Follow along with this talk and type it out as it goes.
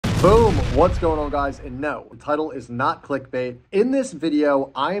Boom! What's going on, guys? And no, the title is not clickbait. In this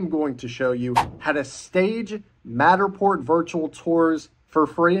video, I am going to show you how to stage Matterport virtual tours for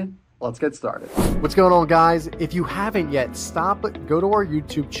free. Let's get started. What's going on, guys? If you haven't yet, stop, go to our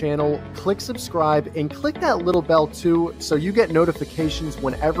YouTube channel, click subscribe, and click that little bell too, so you get notifications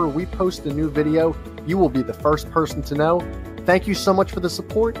whenever we post a new video. You will be the first person to know. Thank you so much for the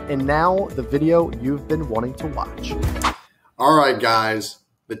support, and now the video you've been wanting to watch. All right, guys.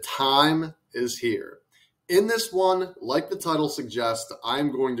 The time is here. In this one, like the title suggests,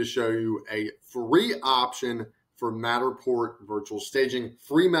 I'm going to show you a free option for Matterport virtual staging.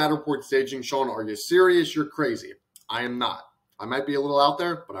 Free Matterport staging. Sean, are you serious? You're crazy. I am not. I might be a little out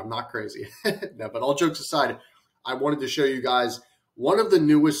there, but I'm not crazy. No, but all jokes aside, I wanted to show you guys one of the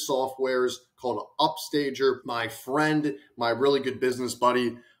newest softwares called Upstager. My friend, my really good business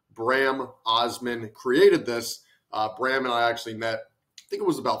buddy, Bram Osman, created this. Bram and I actually met, I think it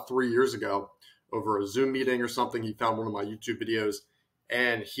was about 3 years ago, over a Zoom meeting or something. He found one of my YouTube videos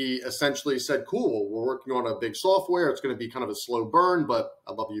and he essentially said, cool, we're working on a big software. It's going to be kind of a slow burn, but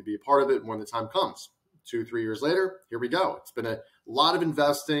I'd love you to be a part of it when the time comes. 2-3 years later, here we go. It's been a lot of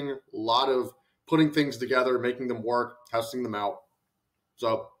investing, a lot of putting things together, making them work, testing them out.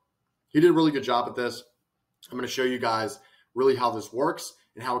 So he did a really good job at this. I'm going to show you guys really how this works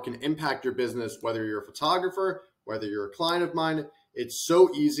and how it can impact your business, whether you're a photographer, whether you're a client of mine. It's so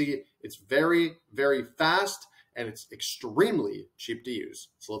easy. It's very, very fast, and it's extremely cheap to use.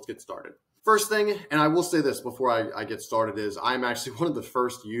 So let's get started. First thing, and I will say this before I get started, is I'm actually one of the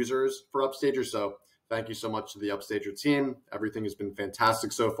first users for Upstager. So thank you so much to the Upstager team. Everything has been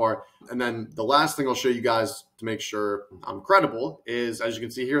fantastic so far. And then the last thing I'll show you guys to make sure I'm credible is, as you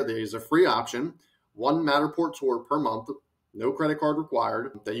can see here, there is a free option, 1 Matterport tour per month, no credit card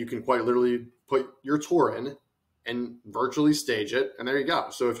required, that you can quite literally put your tour in and virtually stage it. And there you go.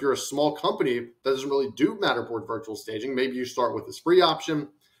 So if you're a small company that doesn't really do Matterport virtual staging, maybe you start with this free option,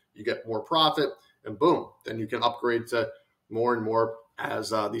 you get more profit, and boom, then you can upgrade to more and more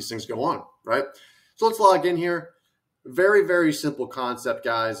as these things go on, right? So let's log in here. Very, very simple concept,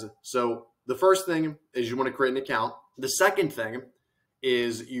 guys. So the first thing is you want to create an account. The second thing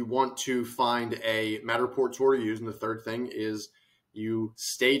is you want to find a Matterport tour to use. And the third thing is you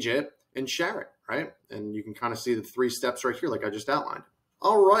stage it and share it, right? And you can kind of see the 3 steps right here, like I just outlined.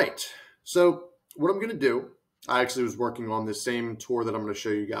 All right. So what I'm going to do, I actually was working on this same tour that I'm going to show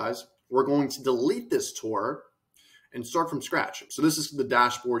you guys. We're going to delete this tour and start from scratch. So this is the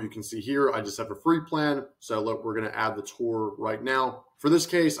dashboard you can see here. I just have a free plan. So look, we're going to add the tour right now. For this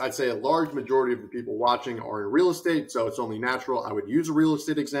case, I'd say a large majority of the people watching are in real estate. So it's only natural. I would use a real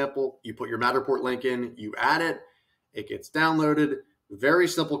estate example. You put your Matterport link in, you add it, it gets downloaded. Very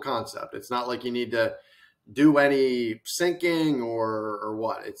simple concept. It's not like you need to do any syncing or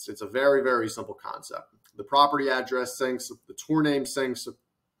what. It's a very, very simple concept. The property address syncs, the tour name syncs.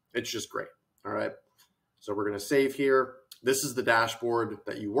 It's just great. All right. So we're going to save here. This is the dashboard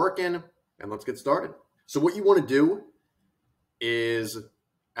that you work in, and let's get started. So what you want to do is,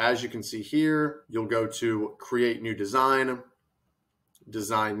 as you can see here, you'll go to create new design,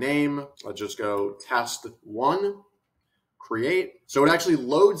 design name. Let's just go test 1. Create. So it actually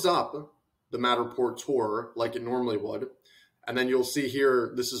loads up the Matterport tour like it normally would. And then you'll see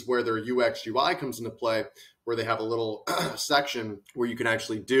here, this is where their UX UI comes into play, where they have a little section where you can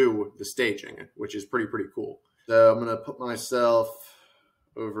actually do the staging, which is pretty cool. So I'm going to put myself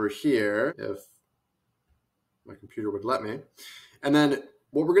over here if my computer would let me. And then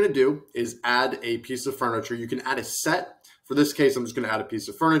what we're going to do is add a piece of furniture. You can add a set. For this case, I'm just going to add a piece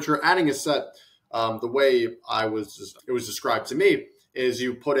of furniture. Adding a set, the way it was described to me is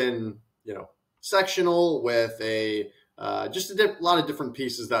you put in, sectional with a just a lot of different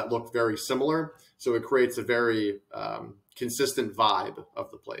pieces that look very similar. So it creates a very consistent vibe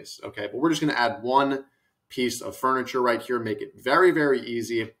of the place. Okay, but we're just going to add 1 piece of furniture right here, make it very, very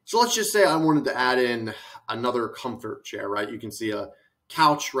easy. So let's just say I wanted to add in another comfort chair, right? You can see a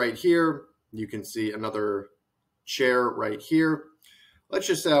couch right here. You can see another chair right here. Let's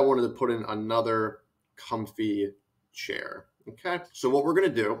just say I wanted to put in another comfy chair. Okay, so what we're going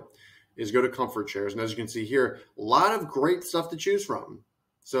to do is go to comfort chairs. And as you can see here, a lot of great stuff to choose from.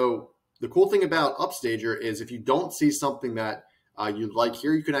 So the cool thing about Upstager is if you don't see something that you like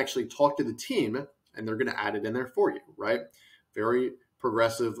here, you can actually talk to the team and they're going to add it in there for you, right? Very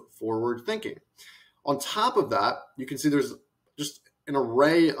progressive, forward thinking. On top of that, you can see there's just an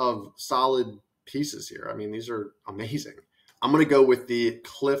array of solid pieces here. I mean, these are amazing. I'm going to go with the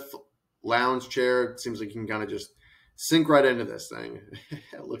Cliff lounge chair. It seems like you can kind of just sink right into this thing.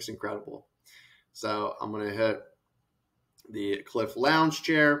 It looks incredible. So I'm going to hit the Cliff Lounge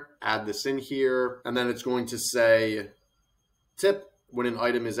chair, add this in here, and then it's going to say tip. When an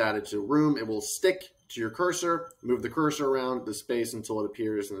item is added to a room, it will stick to your cursor, move the cursor around the space until it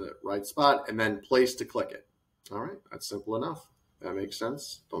appears in the right spot, and then place to click it. All right, that's simple enough. That makes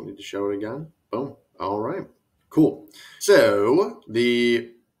sense. Don't need to show it again. Boom. All right, cool. So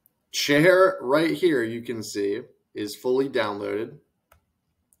the chair right here, you can see, is fully downloaded.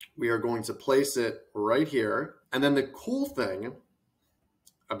 We are going to place it right here. And then the cool thing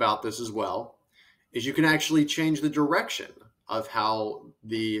about this as well is you can actually change the direction of how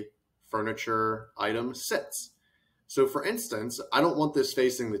the furniture item sits. So for instance, I don't want this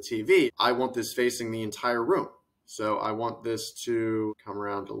facing the TV. I want this facing the entire room. So I want this to come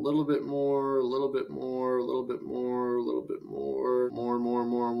around a little bit more, a little bit more, a little bit more, a little bit more,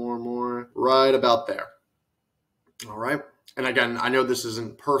 right about there. All right. And again, I know this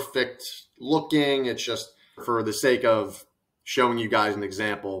isn't perfect looking. It's just for the sake of showing you guys an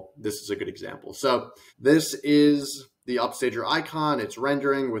example. This is a good example. So this is the Upstager icon. It's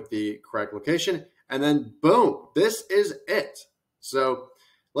rendering with the correct location. And then boom, this is it. So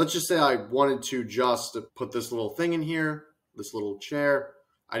let's just say I wanted to just put this little thing in here, this little chair.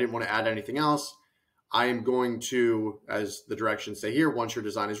 I didn't want to add anything else. I am going to, as the directions say here, once your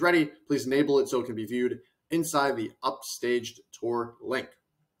design is ready, please enable it so it can be viewed inside the Upstaged Tour link.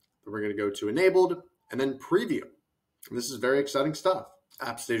 Then we're going to go to enabled and then preview. And this is very exciting stuff.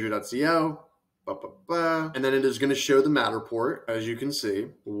 Appstager.co. And then it is going to show the Matterport, as you can see,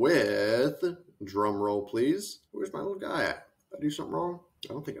 with, drum roll please. Where's my little guy at? Did I do something wrong?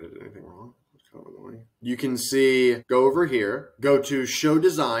 I don't think I did anything wrong. It's kind of annoying. You can see, go over here, go to show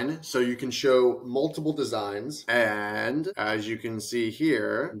design, so you can show multiple designs. And as you can see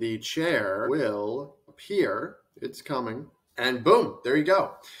here, the chair will appear. It's coming. And boom, there you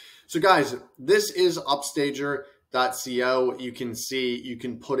go. So guys, this is Upstager.co. You can see, you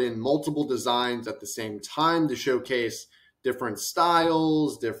can put in multiple designs at the same time to showcase different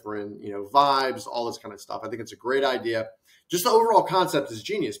styles, different, vibes, all this kind of stuff. I think it's a great idea. Just the overall concept is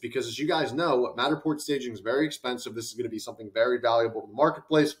genius because, as you guys know, Matterport staging is very expensive. This is going to be something very valuable to the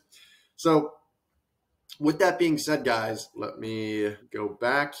marketplace. So with that being said, guys, let me go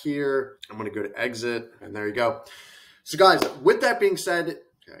back here. I'm going to go to exit, and there you go. So guys, with that being said,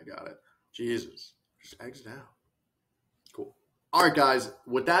 okay, I got it. Jesus, just exit out. Cool. All right, guys,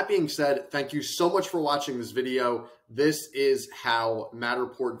 with that being said, thank you so much for watching this video. This is how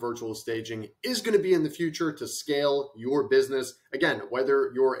Matterport virtual staging is going to be in the future to scale your business. Again,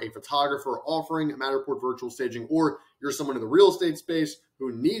 whether you're a photographer offering Matterport virtual staging or you're someone in the real estate space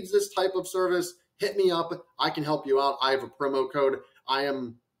who needs this type of service, hit me up. I can help you out. I have a promo code. I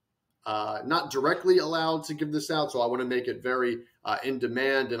am not directly allowed to give this out, so I want to make it very in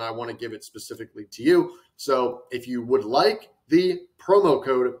demand, and I want to give it specifically to you. So if you would like the promo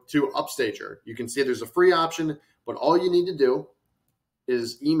code to Upstager, you can see there's a free option, but all you need to do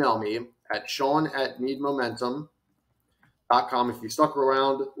is email me at sean@needmomentum.com. If you stuck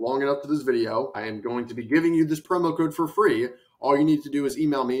around long enough to this video, I am going to be giving you this promo code for free. All you need to do is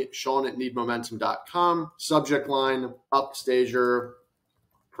email me, sean@needmomentum.com, subject line, Upstager,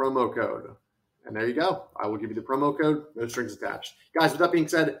 promo code. And there you go. I will give you the promo code, no strings attached. Guys, with that being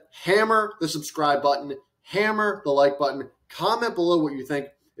said, hammer the subscribe button, hammer the like button, comment below what you think.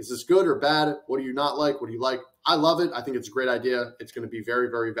 Is this good or bad? What do you not like? What do you like? I love it. I think it's a great idea. It's going to be very,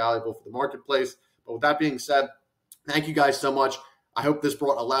 very valuable for the marketplace. But with that being said, thank you guys so much. I hope this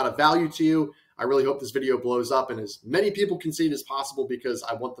brought a lot of value to you. I really hope this video blows up and as many people can see it as possible because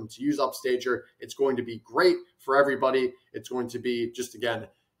I want them to use Upstager. It's going to be great for everybody. It's going to be just, again,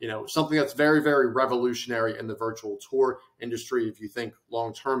 something that's very, very revolutionary in the virtual tour industry if you think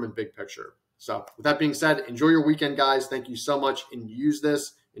long-term and big picture. So with that being said, enjoy your weekend, guys. Thank you so much, and use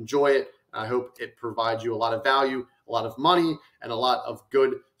this. Enjoy it. I hope it provides you a lot of value, a lot of money, and a lot of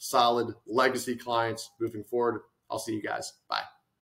good, solid legacy clients moving forward. I'll see you guys. Bye.